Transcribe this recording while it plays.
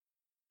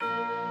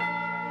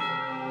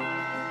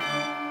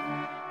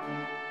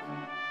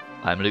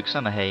I'm Luke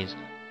Summerhays,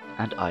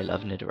 and I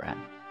love Nidoran.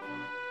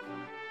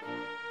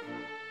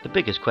 The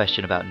biggest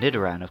question about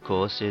Nidoran, of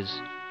course, is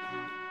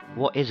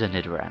what is a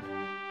Nidoran?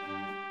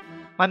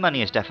 My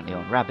money is definitely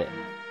on rabbit,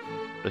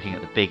 looking at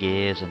the big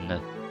ears and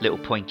the little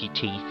pointy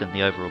teeth and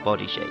the overall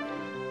body shape.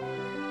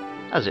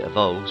 As it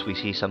evolves, we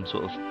see some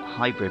sort of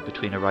hybrid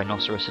between a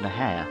rhinoceros and a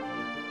hare,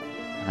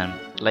 and then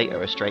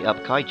later a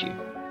straight-up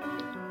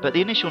kaiju. But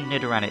the initial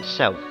Nidoran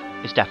itself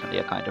is definitely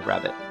a kind of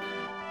rabbit.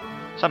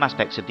 Some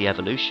aspects of the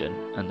evolution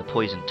and the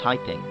poison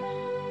typing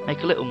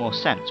make a little more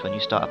sense when you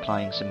start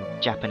applying some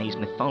Japanese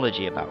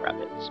mythology about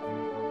rabbits.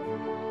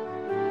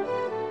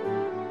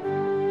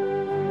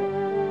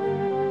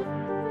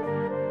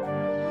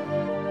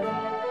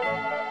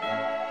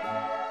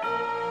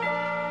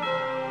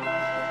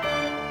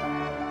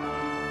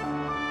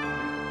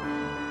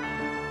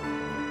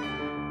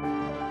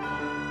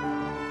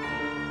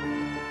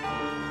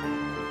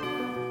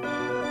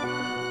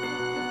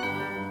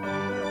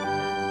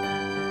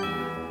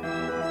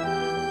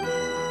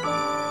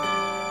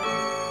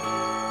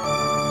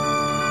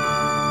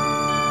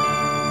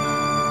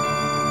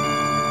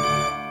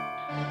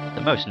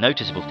 The most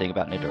noticeable thing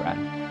about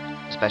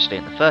Nidoran, especially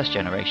in the first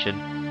generation,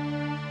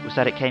 was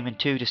that it came in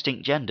two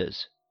distinct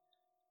genders.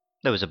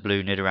 There was a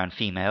blue Nidoran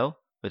female,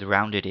 with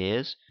rounded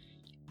ears,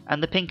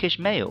 and the pinkish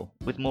male,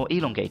 with more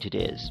elongated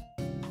ears.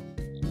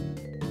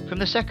 From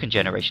the second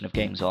generation of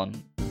games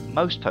on,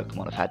 most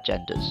Pokemon have had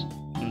genders,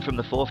 and from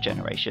the fourth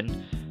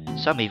generation,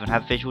 some even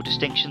have visual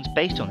distinctions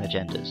based on their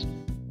genders.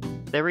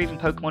 There are even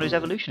Pokemon whose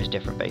evolution is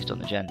different based on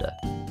the gender.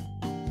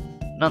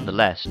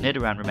 Nonetheless,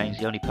 Nidoran remains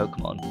the only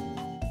Pokemon,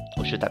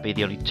 or should that be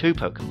the only two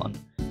Pokemon,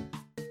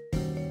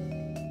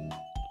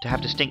 to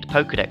have distinct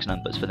Pokédex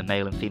numbers for the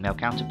male and female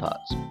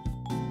counterparts.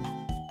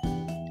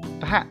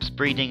 Perhaps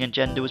breeding and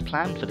gender was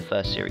planned for the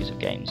first series of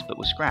games, but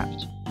was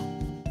scrapped,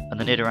 and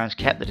the Nidorans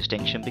kept the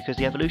distinction because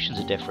the evolutions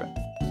are different.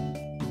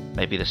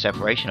 Maybe the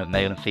separation of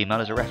male and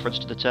female is a reference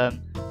to the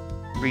term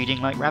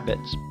breeding like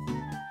rabbits.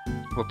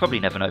 We'll probably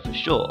never know for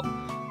sure,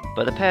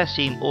 but the pair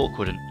seem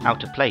awkward and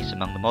out of place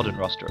among the modern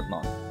roster of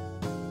Mon.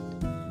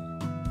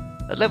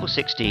 At level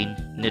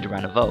 16,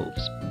 Nidoran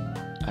evolves.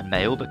 A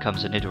male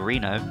becomes a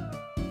Nidorino,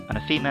 and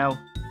a female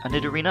a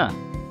Nidorina.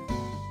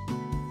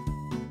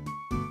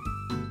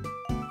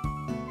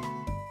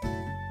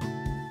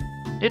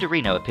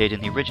 Nidorino appeared in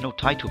the original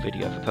title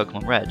video for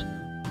Pokemon Red,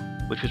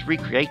 which was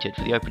recreated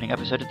for the opening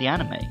episode of the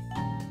anime.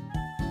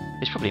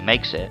 This probably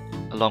makes it,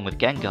 along with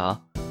Gengar,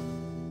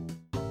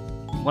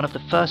 one of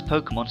the first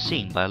Pokemon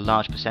seen by a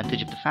large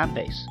percentage of the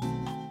fanbase.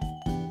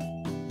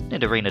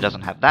 Nidorina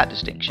doesn't have that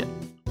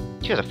distinction.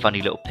 She has a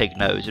funny little pig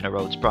nose in her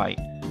old sprite,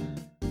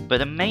 but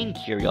the main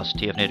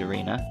curiosity of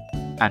Nidorina,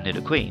 and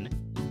Nidoqueen,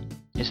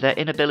 is their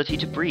inability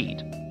to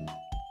breed.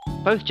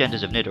 Both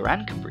genders of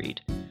Nidoran can breed,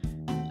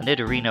 and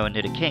Nidorino and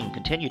Nidoking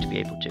continue to be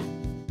able to.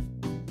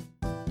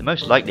 The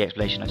most likely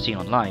explanation I've seen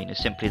online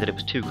is simply that it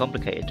was too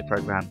complicated to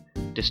program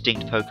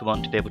distinct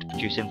Pokemon to be able to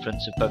produce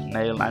infants of both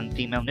male and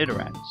female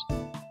Nidorans.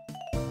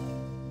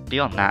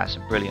 Beyond that are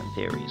some brilliant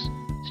theories,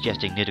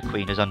 suggesting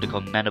Nidoqueen has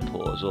undergone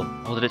menopause, or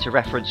that it's a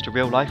reference to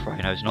real-life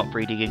rhinos not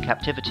breeding in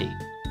captivity.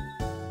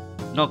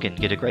 Noggin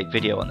did a great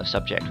video on the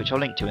subject, which I'll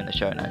link to in the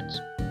show notes.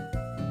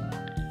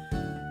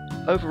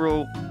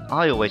 Overall,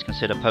 I always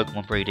consider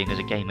Pokemon breeding as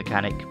a game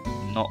mechanic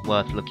not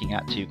worth looking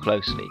at too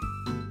closely.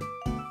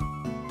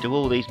 Do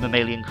all these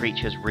mammalian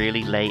creatures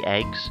really lay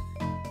eggs?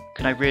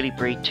 Can I really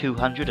breed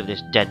 200 of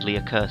this deadly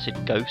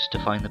accursed ghost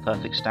to find the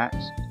perfect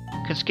stats?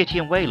 Can Skitty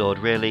and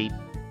Wailord really,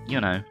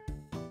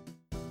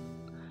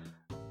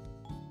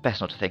 Best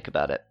not to think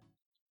about it.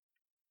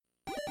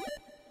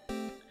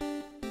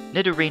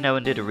 Nidorino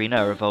and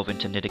Nidorina evolve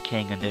into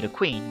Nidoking and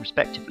Nidoqueen,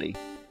 respectively,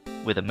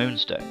 with a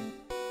Moonstone.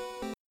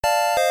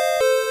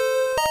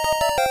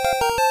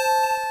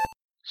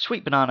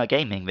 Sweet Banana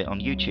Gaming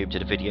on YouTube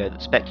did a video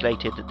that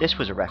speculated that this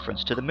was a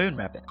reference to the Moon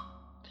Rabbit.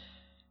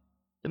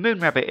 The Moon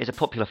Rabbit is a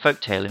popular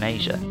folktale in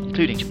Asia,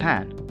 including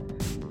Japan.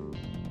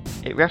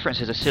 It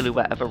references a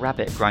silhouette of a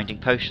rabbit grinding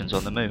potions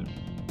on the moon.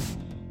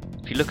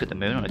 If you look at the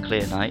moon on a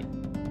clear night,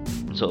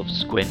 and sort of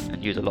squint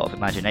and use a lot of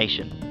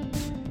imagination,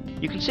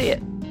 you can see it.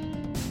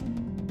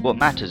 What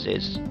matters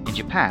is, in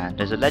Japan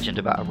there's a legend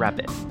about a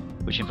rabbit,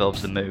 which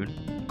involves the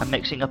moon and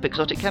mixing up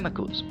exotic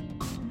chemicals.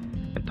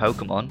 In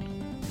Pokemon,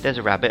 there's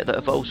a rabbit that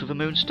evolves with a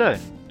Moonstone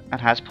and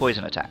has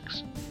poison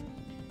attacks.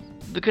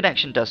 The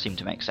connection does seem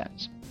to make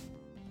sense.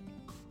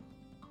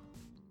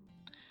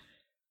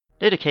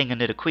 Nidoking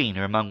and Nidoqueen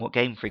are among what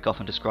Game Freak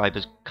often describe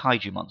as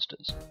kaiju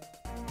monsters,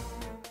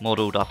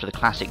 modelled after the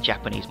classic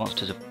Japanese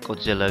monsters of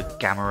Godzilla,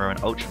 Gamera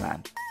and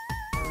Ultraman.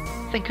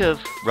 Think of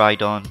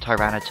Rhydon,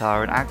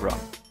 Tyranitar and Aggron.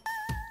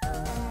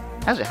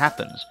 As it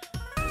happens,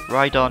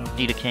 Rhydon,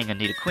 Nidoking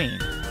and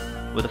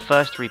Nidoqueen were the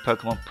first three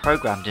Pokemon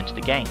programmed into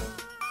the game.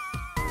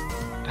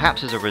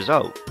 Perhaps as a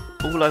result,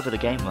 all over the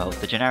game world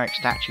the generic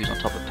statues on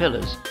top of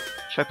pillars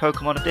show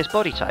Pokemon of this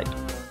body type.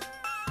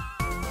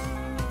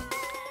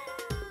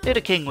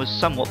 Nidoking was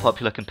somewhat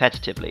popular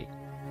competitively.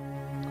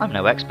 I'm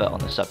no expert on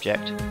the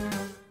subject,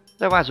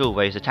 though as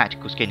always the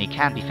tactical skinny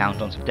can be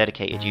found on some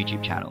dedicated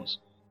YouTube channels.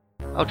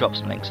 I'll drop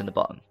some links in the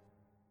bottom.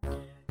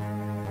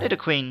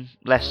 Nidoqueen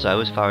less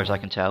so as far as I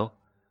can tell,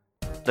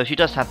 though she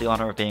does have the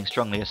honour of being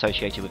strongly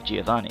associated with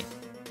Giovanni.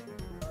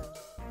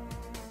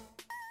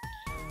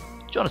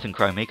 Jonathan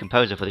Cromie,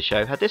 composer for the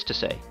show, had this to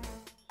say.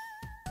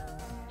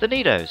 The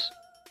Nidos.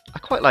 I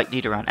quite like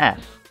Nidoran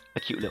F, a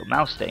cute little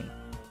mouse thing,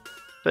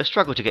 but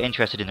struggle to get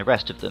interested in the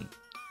rest of them.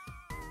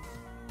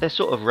 They're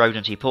sort of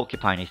rodenty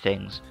porcupiney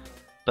things,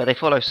 but they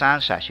follow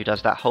Sandslash who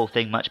does that whole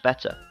thing much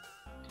better.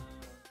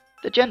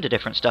 The gender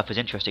different stuff is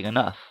interesting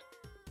enough,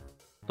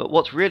 but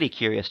what's really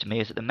curious to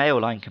me is that the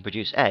male line can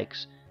produce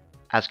eggs,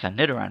 as can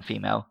Nidoran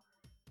female,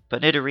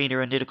 but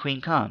Nidorina and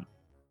Nidoqueen can't.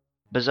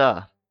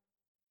 Bizarre.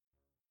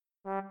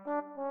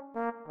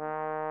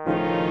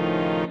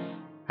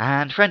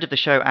 And friend of the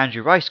show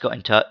Andrew Rice got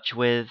in touch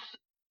with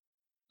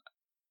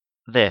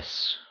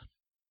this.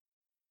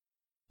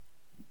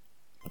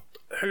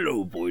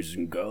 Hello boys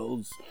and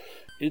girls,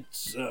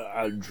 it's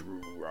Andrew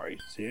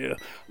Rice here,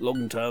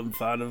 long-term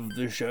fan of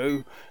the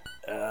show.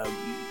 I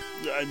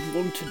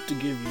wanted to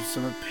give you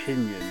some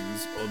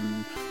opinions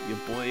on your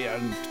boy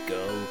and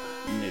girl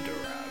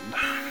Nidoran.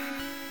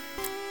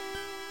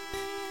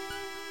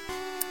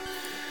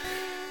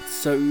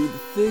 So the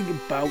thing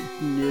about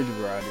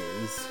Nidoran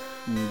is,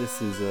 and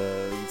this is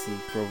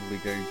probably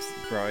going to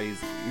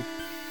surprise you,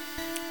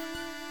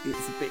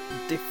 it's a bit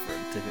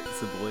different if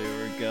it's a boy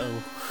or a girl.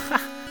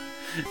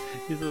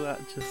 Isn't that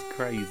just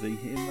crazy?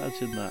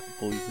 Imagine that,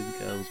 boys and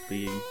girls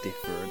being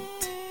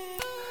different.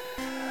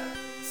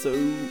 So,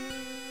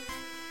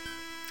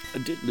 I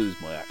did lose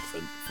my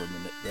accent for a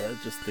minute there,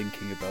 just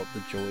thinking about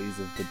the joys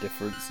of the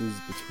differences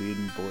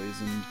between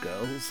boys and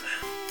girls.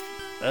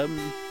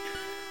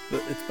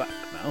 But it's back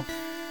now.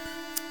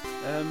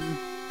 And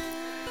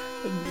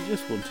I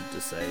just wanted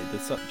to say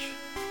they're such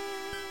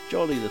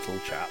jolly little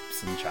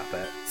chaps and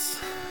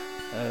chapettes.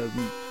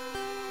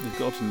 They've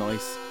got a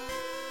nice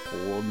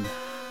horn,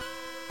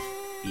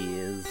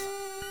 ears,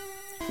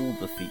 all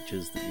the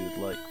features that you would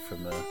like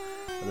from a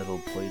little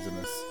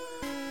poisonous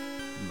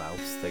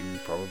mouse thing,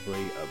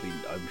 probably. I mean,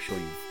 I'm sure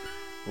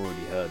you've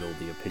already heard all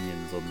the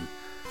opinions on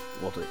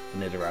what a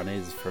Nidoran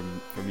is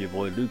from your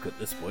boy Luke at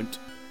this point.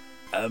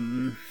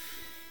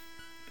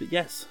 But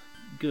yes,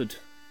 good.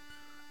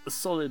 A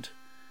solid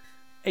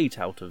 8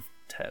 out of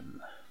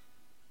 10.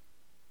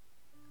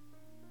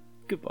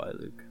 Goodbye,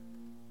 Luke.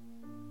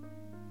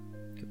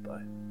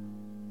 Goodbye.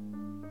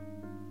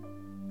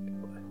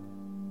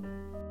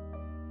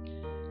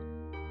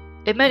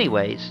 In many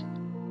ways,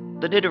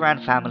 the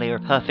Nidoran family are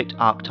perfect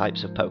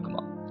archetypes of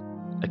Pokemon.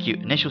 A cute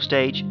initial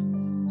stage,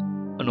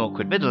 an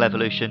awkward middle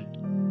evolution,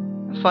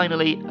 and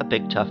finally a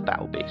big tough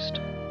battle beast.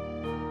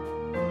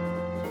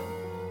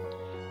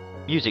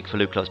 Music for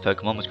Luke Loves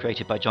Pokemon was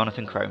created by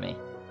Jonathan Cromie.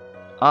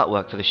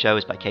 Artwork for the show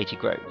is by Katie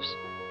Groves.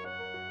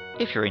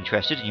 If you're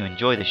interested and you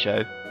enjoy the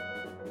show,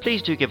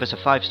 please do give us a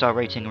 5-star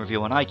rating and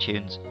review on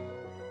iTunes,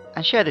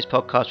 and share this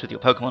podcast with your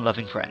Pokemon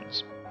loving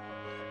friends.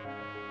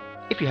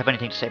 If you have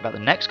anything to say about the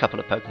next couple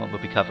of Pokemon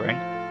we'll be covering,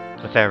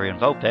 Clefairy and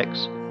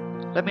Vulpix,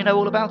 let me know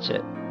all about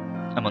it.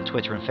 I'm on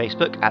Twitter and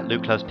Facebook at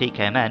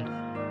LukeLovesPKMN,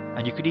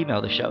 and you can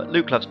email the show at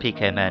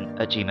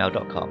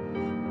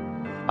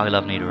lukelovespkmn@gmail.com. I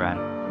love Nidoran.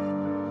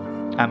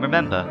 And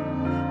remember,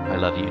 I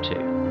love you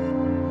too.